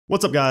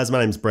What's up guys,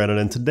 my name is Brandon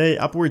and today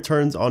Apple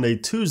returns on a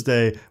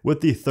Tuesday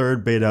with the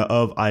third beta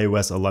of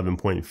iOS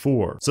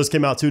 11.4. So this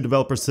came out to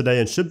developers today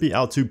and should be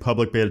out to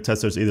public beta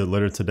testers either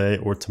later today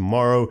or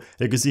tomorrow.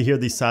 You can see here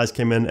the size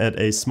came in at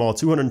a small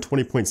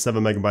 220.7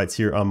 megabytes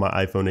here on my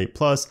iPhone 8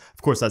 Plus.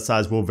 Of course that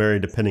size will vary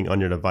depending on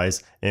your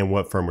device and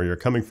what firmware you're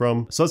coming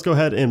from. So let's go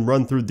ahead and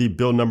run through the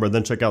build number,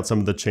 then check out some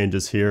of the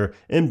changes here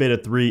in beta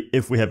 3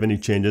 if we have any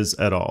changes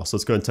at all. So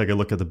let's go ahead and take a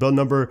look at the build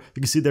number.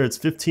 You can see there it's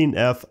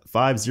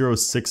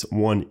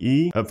 15F5061E.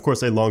 Of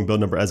course, a long build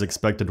number as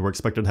expected. We're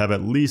expected to have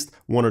at least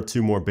one or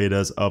two more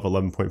betas of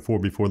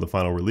 11.4 before the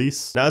final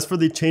release. Now, as for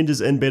the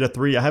changes in beta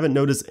 3, I haven't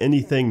noticed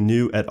anything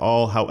new at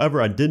all. However,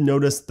 I did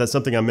notice that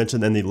something I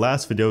mentioned in the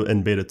last video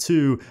in beta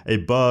 2, a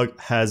bug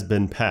has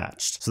been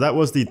patched. So that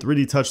was the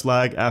 3D touch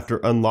lag after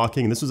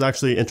unlocking. This was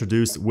actually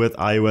introduced with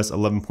iOS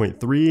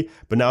 11.3,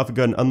 but now if you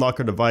go and unlock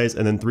your device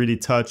and then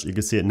 3D touch, you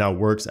can see it now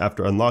works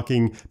after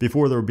unlocking.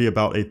 Before there would be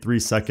about a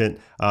 3-second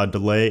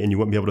delay and you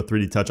wouldn't be able to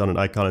 3D touch on an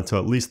icon until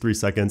at least 3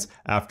 seconds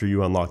after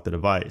you unlock the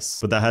device.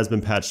 But that has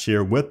been patched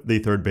here with the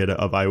third beta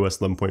of iOS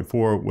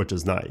 11.4, which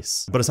is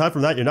nice. But aside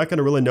from that, you're not going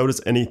to really notice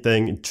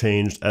anything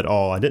changed at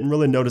all. I didn't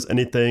really notice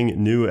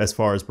anything new as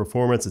far as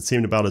performance. It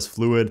seemed about as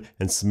fluid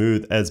and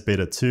smooth as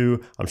beta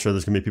 2. I'm sure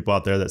there's going to be people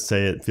out there that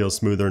say it feels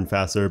smoother and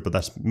faster, but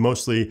that's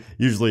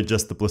usually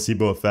just the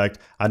placebo effect.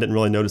 I didn't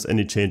really notice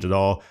any change at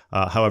all.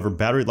 However,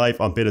 battery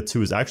life on beta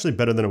 2 is actually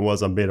better than it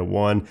was on beta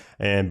 1,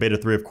 and beta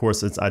 3, of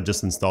course, I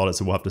just installed it,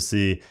 so we'll have to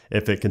see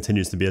if it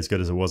continues to be as good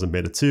as it was in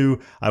beta 2.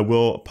 I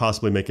will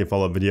possibly make a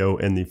follow-up video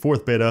in the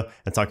fourth beta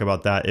and talk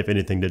about that if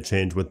anything did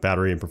change with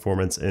battery and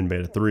performance in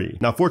beta 3.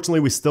 Now, fortunately,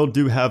 we still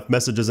do have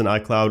messages in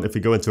iCloud. If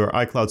we go into our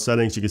iCloud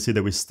settings, you can see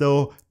that we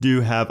still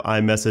do have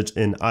iMessage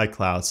in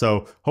iCloud.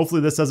 So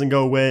hopefully this doesn't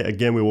go away.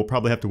 Again, we will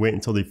probably have to wait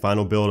until the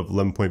final build of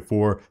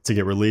 11.4 to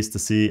get released to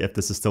see if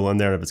this is still in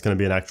there and if it's going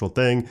to be an actual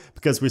thing,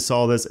 because we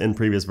saw this in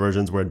previous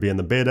versions where it'd be in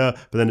the beta,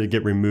 but then it'd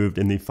get removed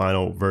in the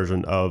final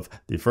version of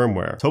the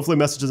firmware. So hopefully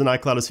messages in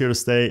iCloud is here to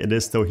stay. It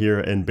is still here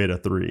in beta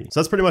 3. So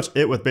that's pretty much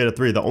it with beta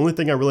 3. The only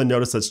thing I really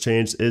noticed that's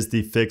changed is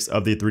the fix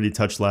of the 3D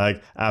touch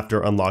lag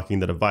after unlocking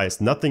the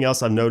device. Nothing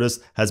else I've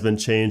noticed has been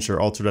changed or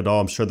altered at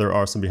all. I'm sure there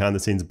are some behind the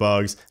scenes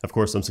bugs, of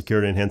course some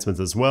security enhancements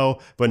as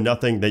well, but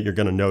nothing that you're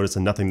going to notice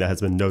and nothing that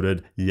has been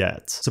noted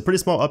yet. So pretty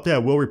small update. I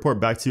will report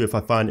back to you if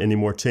I find any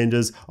more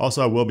changes.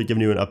 Also, I will be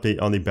giving you an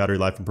update on the battery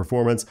life and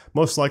performance,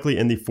 most likely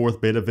in the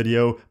fourth beta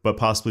video, but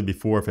possibly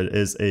before if it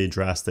is a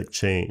drastic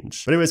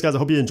change. But anyways guys, I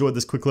hope you enjoyed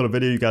this quick little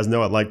video. You guys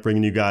know I like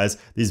bringing you guys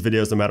these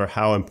videos no matter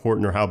how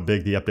important or how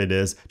big the update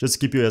is, just to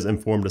keep you as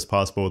informed as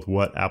possible with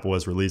what Apple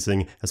is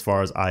releasing as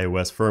far as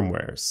iOS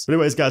firmwares. But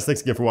anyways guys,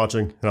 thanks again for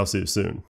watching and I'll see you soon.